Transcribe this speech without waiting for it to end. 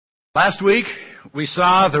Last week, we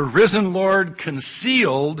saw the risen Lord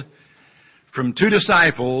concealed from two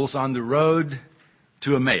disciples on the road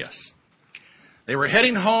to Emmaus. They were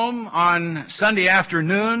heading home on Sunday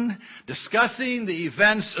afternoon, discussing the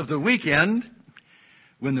events of the weekend,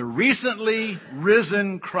 when the recently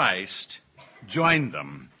risen Christ joined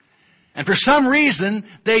them. And for some reason,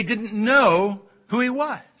 they didn't know who He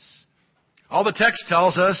was. All the text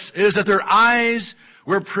tells us is that their eyes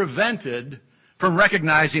were prevented from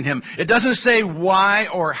recognizing Him. It doesn't say why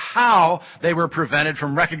or how they were prevented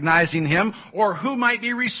from recognizing Him or who might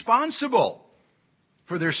be responsible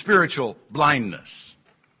for their spiritual blindness.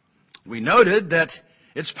 We noted that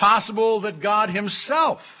it's possible that God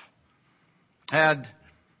Himself had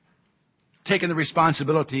taken the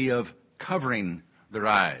responsibility of covering their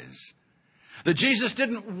eyes. That Jesus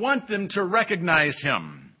didn't want them to recognize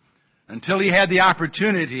Him until He had the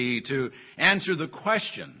opportunity to answer the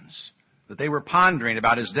questions that they were pondering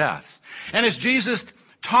about His death. And as Jesus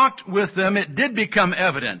talked with them, it did become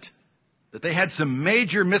evident that they had some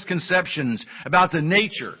major misconceptions about the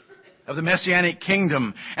nature of the Messianic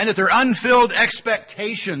kingdom, and that their unfilled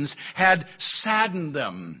expectations had saddened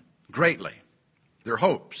them greatly. Their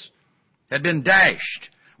hopes had been dashed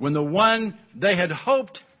when the one they had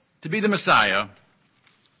hoped to be the Messiah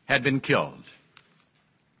had been killed.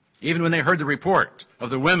 Even when they heard the report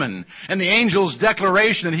of the women and the angel's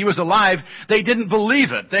declaration that He was alive, they didn't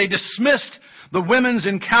believe it. They dismissed the women's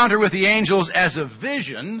encounter with the angels as a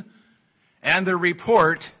vision and the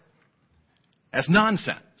report as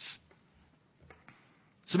nonsense.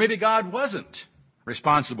 So maybe God wasn't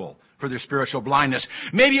responsible for their spiritual blindness.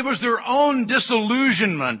 Maybe it was their own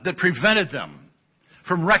disillusionment that prevented them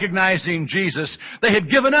from recognizing Jesus. They had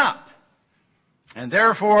given up, and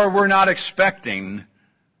therefore were not expecting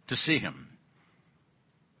to see Him.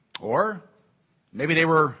 Or maybe they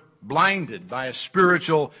were blinded by a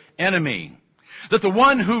spiritual enemy. That the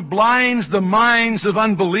one who blinds the minds of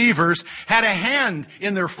unbelievers had a hand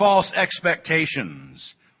in their false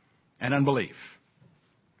expectations and unbelief.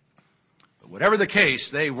 But whatever the case,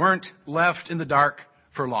 they weren't left in the dark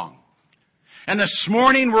for long. And this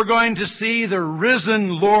morning we're going to see the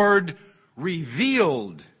risen Lord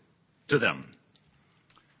revealed to them.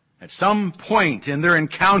 At some point in their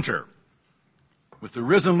encounter with the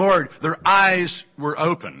risen Lord, their eyes were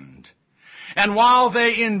opened. And while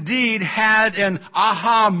they indeed had an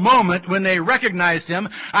aha moment when they recognized Him,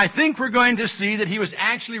 I think we're going to see that He was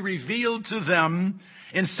actually revealed to them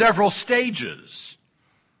in several stages.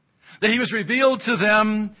 That He was revealed to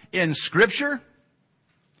them in Scripture,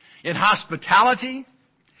 in hospitality,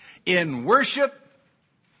 in worship,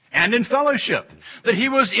 and in fellowship. That He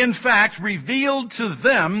was in fact revealed to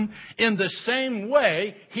them in the same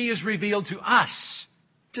way He is revealed to us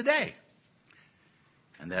today.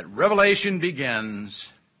 And that revelation begins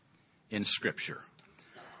in Scripture.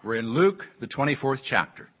 We're in Luke, the 24th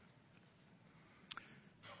chapter.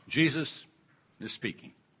 Jesus is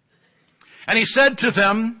speaking. And He said to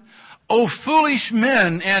them, "O foolish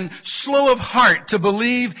men and slow of heart to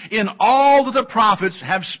believe in all that the prophets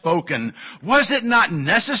have spoken. Was it not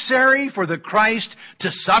necessary for the Christ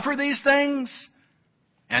to suffer these things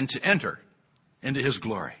and to enter into His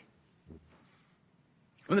glory?"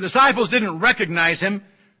 When the disciples didn't recognize Him,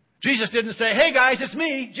 Jesus didn't say, "Hey guys, it's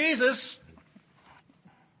me, Jesus."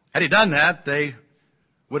 Had He done that, they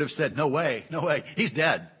would have said, no way, He's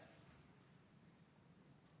dead."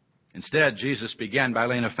 Instead, Jesus began by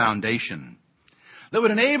laying a foundation that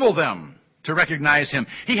would enable them to recognize Him.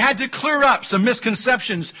 He had to clear up some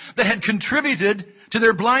misconceptions that had contributed to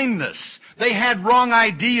their blindness. They had wrong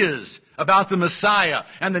ideas about the Messiah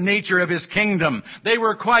and the nature of His kingdom. They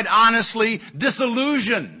were quite honestly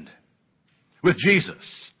disillusioned with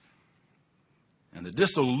Jesus. And the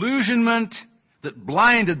disillusionment that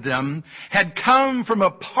blinded them had come from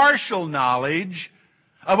a partial knowledge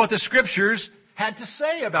of what the Scriptures had to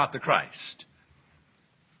say about the Christ.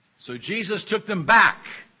 So Jesus took them back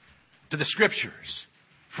to the Scriptures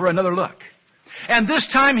for another look. And this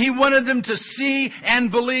time He wanted them to see and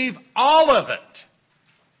believe all of it.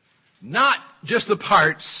 Not just the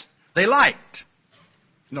parts they liked.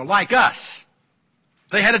 Like us.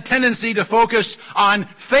 They had a tendency to focus on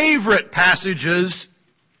favorite passages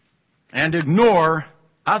and ignore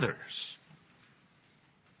others.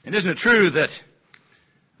 And isn't it true that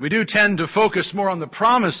we do tend to focus more on the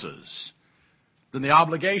promises than the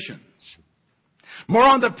obligations? More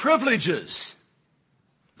on the privileges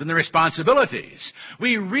than the responsibilities.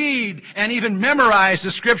 We read and even memorize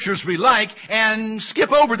the Scriptures we like and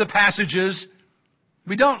skip over the passages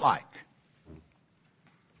we don't like.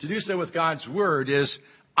 To do so with God's Word is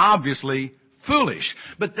obviously foolish.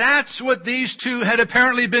 But that's what these two had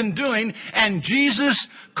apparently been doing, and Jesus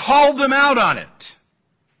called them out on it.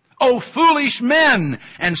 O foolish men,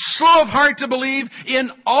 and slow of heart to believe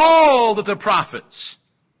in all that the prophets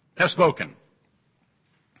have spoken.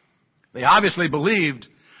 They obviously believed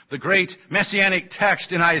the great messianic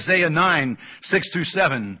text in Isaiah 9,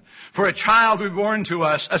 6-7. For a child will be born to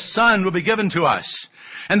us, a son will be given to us,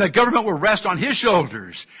 and the government will rest on his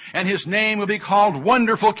shoulders, and his name will be called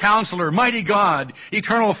Wonderful Counselor, Mighty God,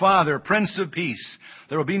 Eternal Father, Prince of Peace.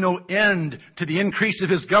 There will be no end to the increase of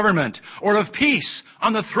his government, or of peace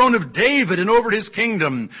on the throne of David and over his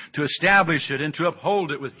kingdom, to establish it and to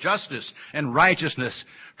uphold it with justice and righteousness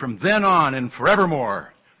from then on and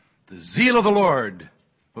forevermore. The zeal of the Lord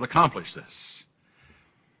will accomplish this.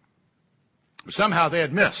 But somehow they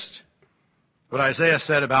had missed what Isaiah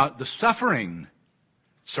said about the suffering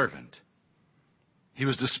servant. He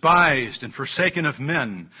was despised and forsaken of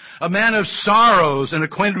men, a man of sorrows and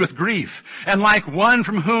acquainted with grief. And like one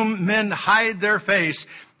from whom men hide their face,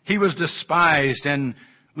 he was despised, and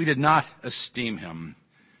we did not esteem him.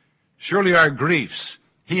 Surely our griefs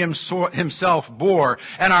he himself bore,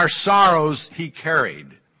 and our sorrows he carried.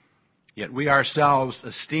 Yet we ourselves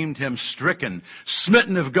esteemed him stricken,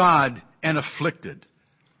 smitten of God, and afflicted.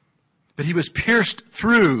 But he was pierced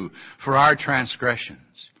through for our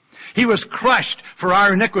transgressions. He was crushed for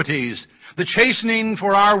our iniquities. The chastening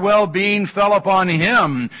for our well-being fell upon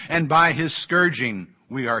him, and by his scourging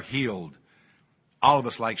we are healed. All of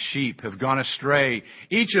us like sheep have gone astray.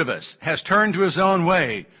 Each of us has turned to his own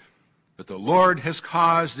way. But the Lord has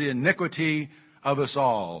caused the iniquity of us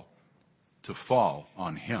all to fall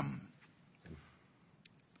on him.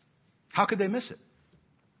 How could they miss it?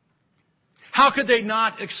 How could they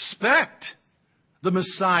not expect the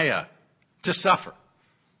Messiah to suffer,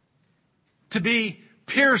 to be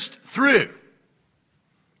pierced through,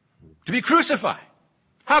 to be crucified?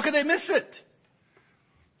 How could they miss it?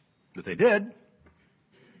 But they did.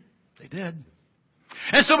 They did.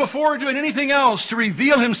 And so before doing anything else to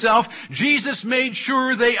reveal himself, Jesus made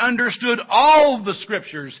sure they understood all the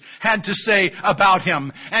Scriptures had to say about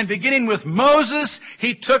him. And beginning with Moses,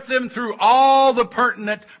 he took them through all the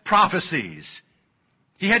pertinent prophecies.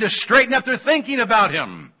 He had to straighten up their thinking about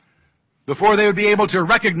him before they would be able to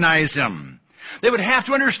recognize him. They would have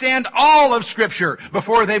to understand all of Scripture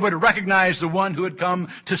before they would recognize the one who had come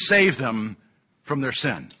to save them from their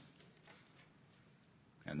sin.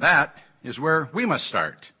 And that is where we must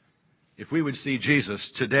start if we would see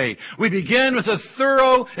Jesus today. We begin with a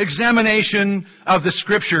thorough examination of the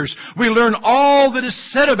Scriptures. We learn all that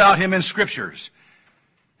is said about him in Scriptures.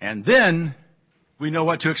 And then we know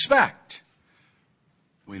what to expect.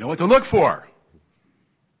 We know what to look for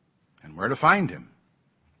and where to find him.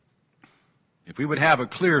 If we would have a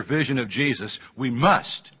clear vision of Jesus, we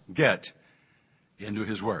must get into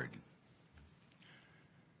his Word.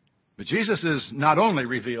 But Jesus is not only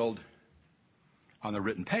revealed on the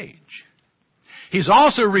written page. He's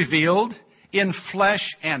also revealed in flesh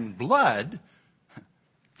and blood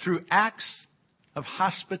through acts of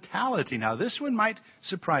hospitality. Now, this one might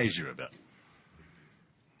surprise you a bit.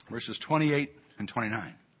 Verses 28 and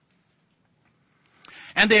 29.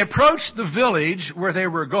 And they approached the village where they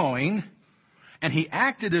were going, and he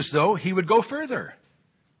acted as though he would go further.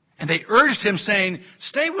 And they urged him, saying,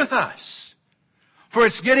 "Stay with us, for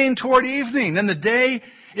it's getting toward evening, and the day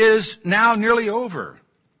is now nearly over."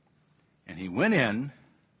 And he went in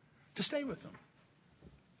to stay with them.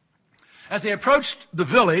 As they approached the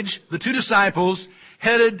village, the two disciples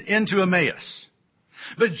headed into Emmaus.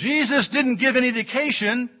 But Jesus didn't give any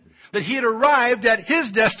indication that he had arrived at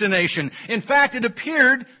his destination. In fact, it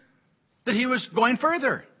appeared that he was going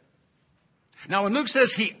further. Now, when Luke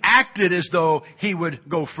says he acted as though he would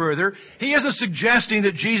go further, he isn't suggesting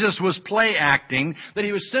that Jesus was play acting, that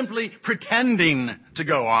he was simply pretending to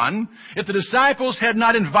go on. If the disciples had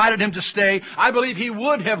not invited him to stay, I believe he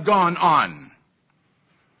would have gone on.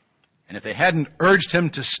 And if they hadn't urged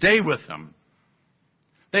him to stay with them,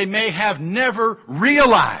 they may have never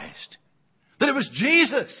realized that it was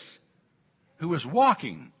Jesus who was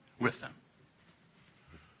walking with them.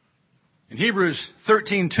 In Hebrews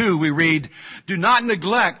 13:2 we read, "Do not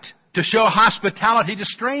neglect to show hospitality to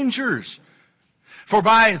strangers, for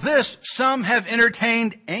by this some have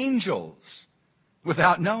entertained angels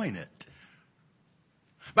without knowing it."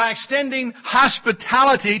 By extending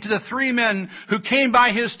hospitality to the three men who came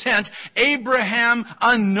by his tent, Abraham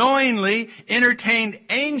unknowingly entertained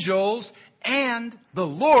angels and the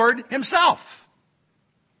Lord himself.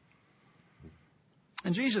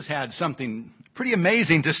 And Jesus had something pretty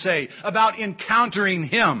amazing to say about encountering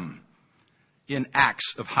him in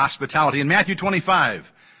acts of hospitality. In Matthew 25,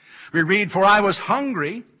 We read, "For I was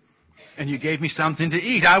hungry, and you gave me something to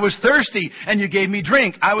eat. I was thirsty, and you gave me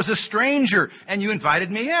drink. I was a stranger, and you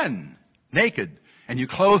invited me in. Naked, and you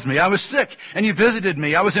clothed me. I was sick, and you visited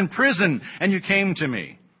me. I was in prison, and you came to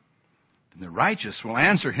me." And the righteous will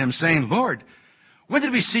answer him, saying, "Lord, when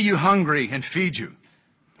did we see you hungry and feed you,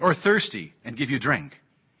 or thirsty and give you drink?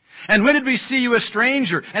 And when did we see you a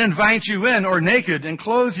stranger and invite you in, or naked and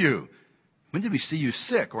clothe you? When did we see you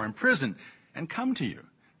sick or in prison and come to you?"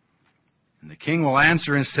 And the king will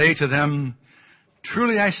answer and say to them,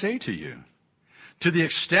 "Truly I say to you, to the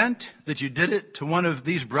extent that you did it to one of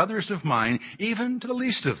these brothers of mine, even to the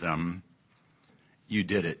least of them, you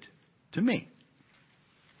did it to me."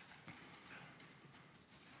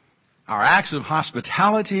 Our acts of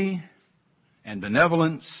hospitality and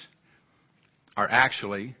benevolence are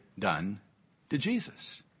actually done to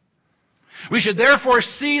Jesus. We should therefore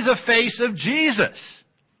see the face of Jesus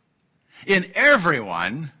in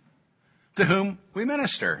everyone to whom we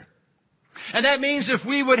minister. And that means if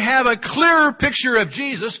we would have a clearer picture of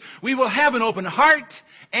Jesus, we will have an open heart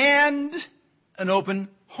and an open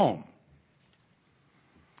home.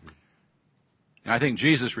 And I think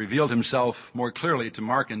Jesus revealed himself more clearly to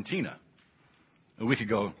Mark and Tina a week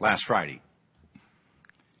ago last Friday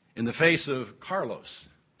in the face of Carlos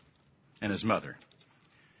and his mother.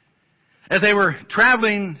 As they were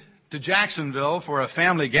traveling to Jacksonville for a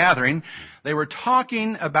family gathering, they were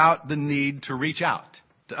talking about the need to reach out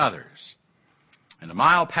to others. And a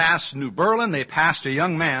mile past New Berlin, they passed a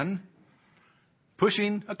young man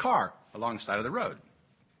pushing a car along the side of the road.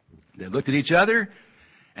 They looked at each other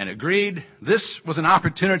and agreed this was an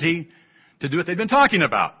opportunity to do what they'd been talking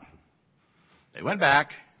about. They went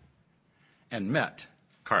back and met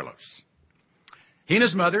Carlos. He and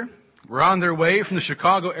his mother were on their way from the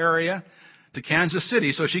Chicago area to Kansas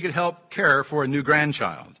City so she could help care for a new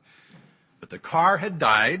grandchild. But the car had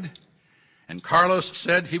died, and Carlos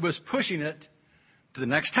said he was pushing it to the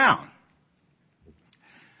next town.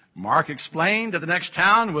 Mark explained that the next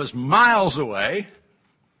town was miles away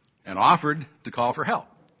and offered to call for help.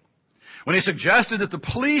 When he suggested that the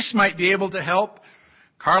police might be able to help,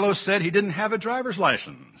 Carlos said he didn't have a driver's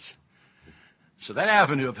license. So that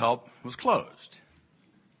avenue of help was closed.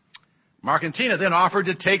 Mark and Tina then offered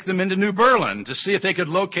to take them into New Berlin to see if they could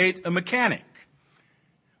locate a mechanic.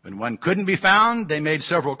 When one couldn't be found, they made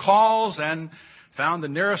several calls and found the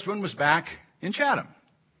nearest one was back in Chatham.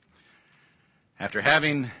 After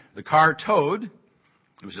having the car towed,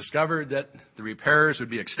 it was discovered that the repairs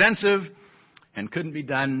would be extensive and couldn't be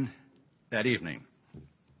done that evening.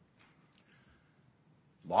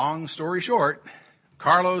 Long story short,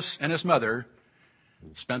 Carlos and his mother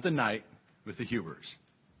spent the night with the Hubers.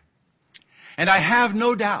 And I have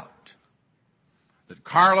no doubt that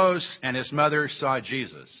Carlos and his mother saw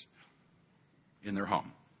Jesus in their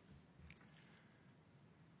home.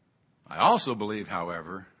 I also believe,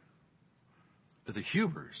 however, that the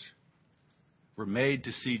Hubers were made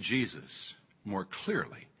to see Jesus more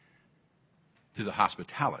clearly through the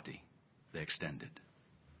hospitality they extended.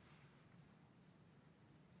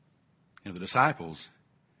 The disciples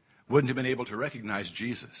wouldn't have been able to recognize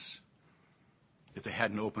Jesus if they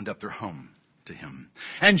hadn't opened up their home to him.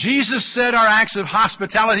 And Jesus said our acts of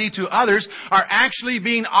hospitality to others are actually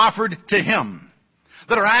being offered to him.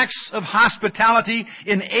 That our acts of hospitality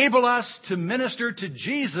enable us to minister to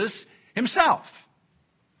Jesus himself.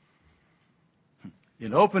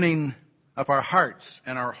 In opening up our hearts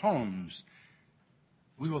and our homes,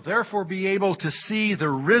 we will therefore be able to see the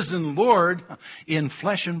risen Lord in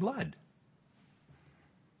flesh and blood.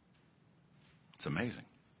 It's amazing.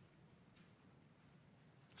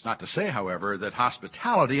 It's not to say, however, that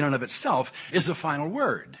hospitality in and of itself is the final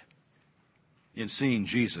word in seeing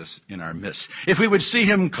Jesus in our midst. If we would see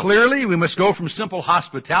him clearly, we must go from simple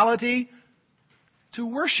hospitality to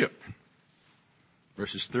worship.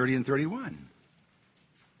 Verses 30 and 31.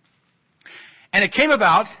 And it came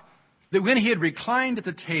about that when he had reclined at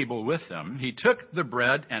the table with them, he took the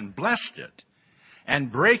bread and blessed it,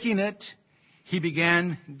 and breaking it, he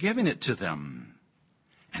began giving it to them.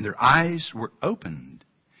 And their eyes were opened,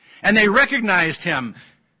 and they recognized him,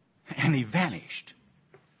 and he vanished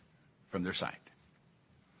from their sight.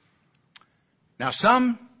 Now,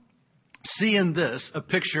 some see in this a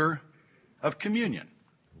picture of communion.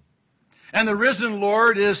 And the risen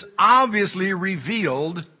Lord is obviously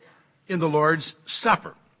revealed in the Lord's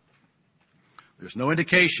Supper. There's no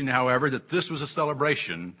indication, however, that this was a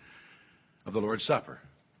celebration of the Lord's Supper.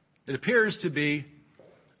 It appears to be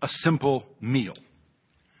a simple meal.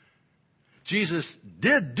 Jesus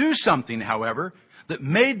did do something, however, that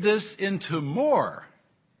made this into more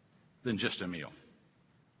than just a meal.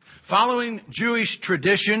 Following Jewish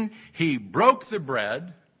tradition, he broke the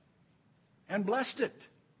bread and blessed it.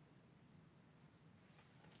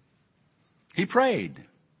 He prayed.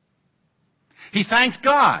 He thanked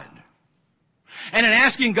God. And in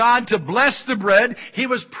asking God to bless the bread, he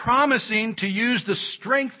was promising to use the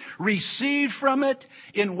strength received from it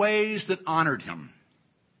in ways that honored him.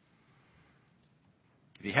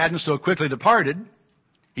 If he hadn't so quickly departed,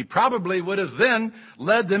 he probably would have then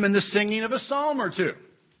led them in the singing of a psalm or two.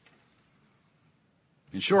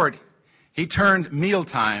 In short, he turned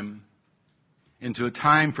mealtime into a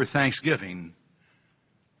time for thanksgiving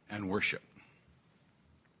and worship.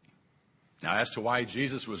 Now, as to why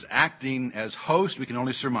Jesus was acting as host, we can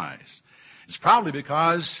only surmise. It's probably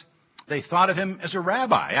because they thought of him as a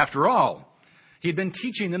rabbi. After all, he'd been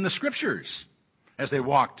teaching them the Scriptures as they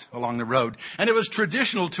walked along the road. And it was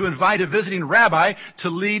traditional to invite a visiting rabbi to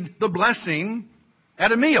lead the blessing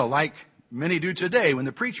at a meal, like many do today when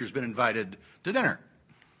the preacher's been invited to dinner.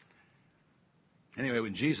 Anyway,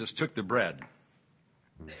 when Jesus took the bread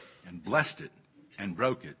and blessed it and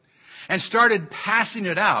broke it and started passing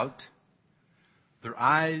it out, their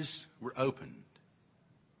eyes were opened.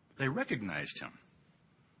 They recognized him.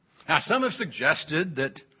 Now, some have suggested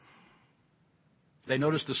that they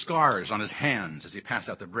noticed the scars on his hands as he passed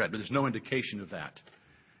out the bread, but there's no indication of that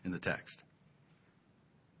in the text.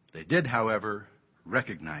 They did, however,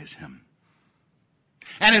 recognize him.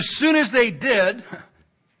 And as soon as they did,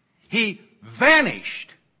 he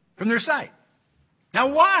vanished from their sight.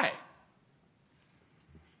 Now, why?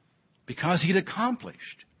 Because he'd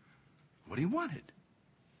accomplished what he wanted.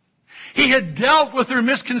 He had dealt with their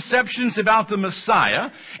misconceptions about the Messiah,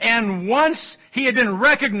 and once he had been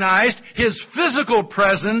recognized, his physical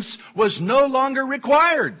presence was no longer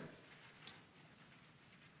required.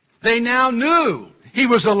 They now knew he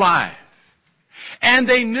was alive, and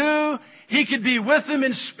they knew he could be with them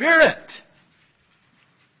in spirit.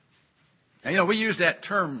 Now, we use that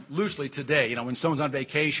term loosely today. When someone's on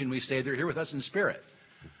vacation, we say they're here with us in spirit.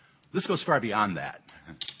 This goes far beyond that.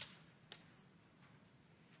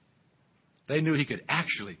 They knew he could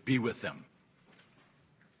actually be with them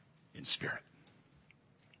in spirit.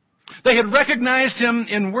 They had recognized him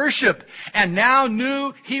in worship and now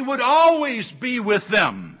knew he would always be with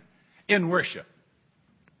them in worship.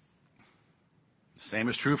 The same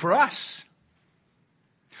is true for us.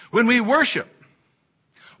 When we worship,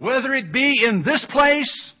 whether it be in this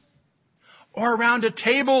place or around a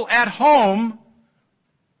table at home,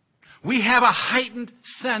 we have a heightened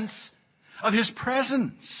sense of his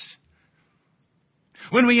presence.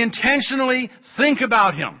 When we intentionally think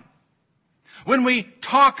about him, when we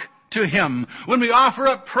talk to him, when we offer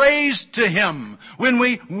up praise to him, when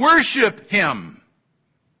we worship him,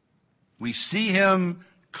 we see him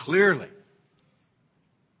clearly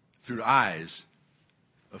through eyes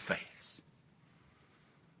of faith.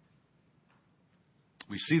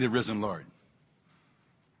 We see the risen Lord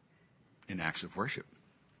in acts of worship.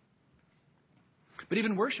 But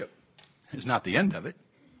even worship is not the end of it.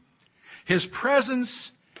 His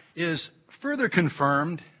presence is further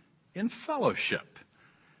confirmed in fellowship.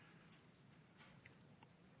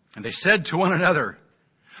 And they said to one another,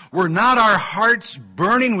 "Were not our hearts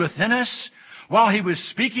burning within us while he was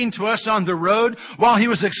speaking to us on the road, while he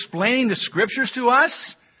was explaining the Scriptures to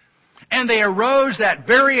us?" And they arose that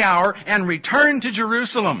very hour and returned to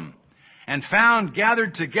Jerusalem, and found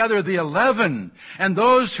gathered together the 11 and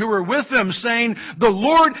those who were with them, saying, "The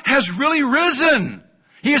Lord has really risen.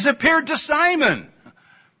 He has appeared to Simon."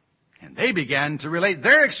 And they began to relate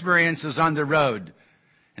their experiences on the road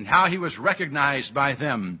and how he was recognized by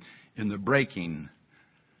them in the breaking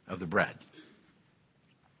of the bread.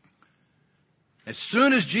 As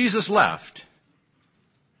soon as Jesus left,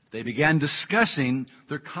 they began discussing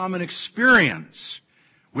their common experience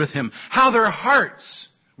with him, how their hearts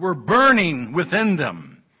were burning within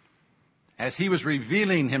them as he was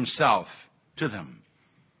revealing himself to them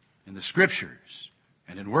in the Scriptures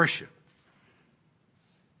and in worship.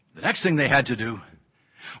 The next thing they had to do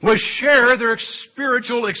was share their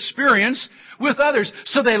spiritual experience with others.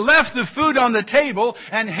 So they left the food on the table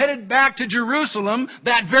and headed back to Jerusalem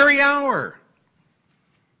that very hour.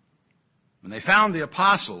 When they found the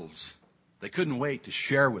apostles, they couldn't wait to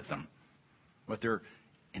share with them what their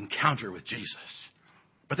encounter with Jesus.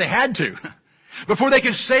 But they had to. Before they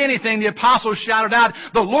could say anything, the apostles shouted out,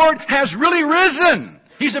 "The Lord has really risen.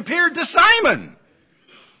 He's appeared to Simon."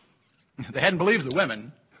 They hadn't believed the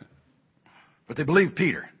women, but they believed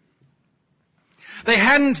Peter. They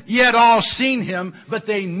hadn't yet all seen him, but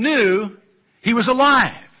they knew he was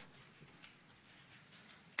alive.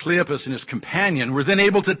 Cleopas and his companion were then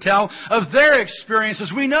able to tell of their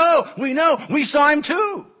experiences. We know, we saw him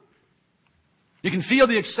too. You can feel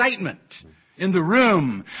the excitement in the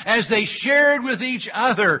room as they shared with each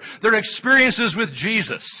other their experiences with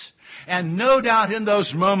Jesus. And no doubt in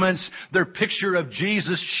those moments, their picture of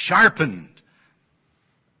Jesus sharpened.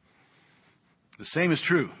 The same is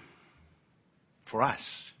true for us.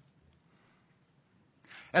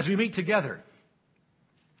 As we meet together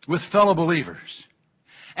with fellow believers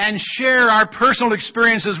and share our personal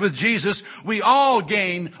experiences with Jesus, we all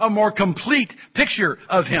gain a more complete picture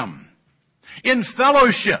of Him. In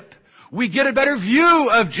fellowship, we get a better view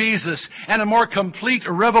of Jesus and a more complete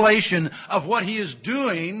revelation of what He is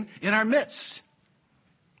doing in our midst.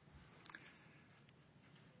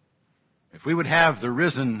 If we would have the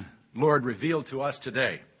risen Lord revealed to us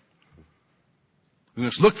today, we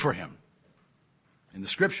must look for Him in the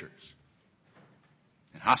Scriptures,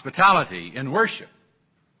 in hospitality, in worship,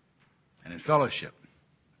 and in fellowship.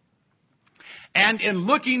 And in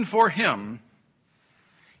looking for Him,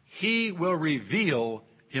 He will reveal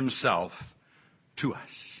Himself to us.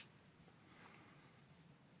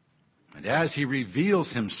 And as He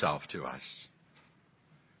reveals Himself to us,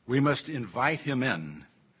 we must invite Him in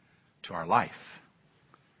to our life.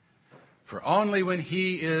 For only when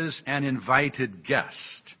He is an invited guest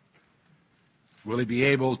will He be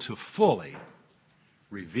able to fully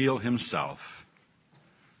reveal Himself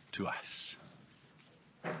to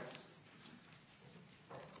us.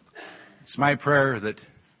 It's my prayer that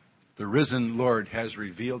the risen Lord has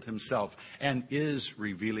revealed Himself and is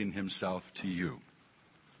revealing Himself to you,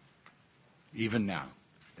 even now,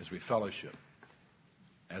 as we fellowship,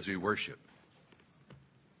 as we worship,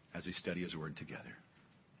 as we study His Word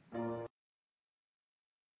together.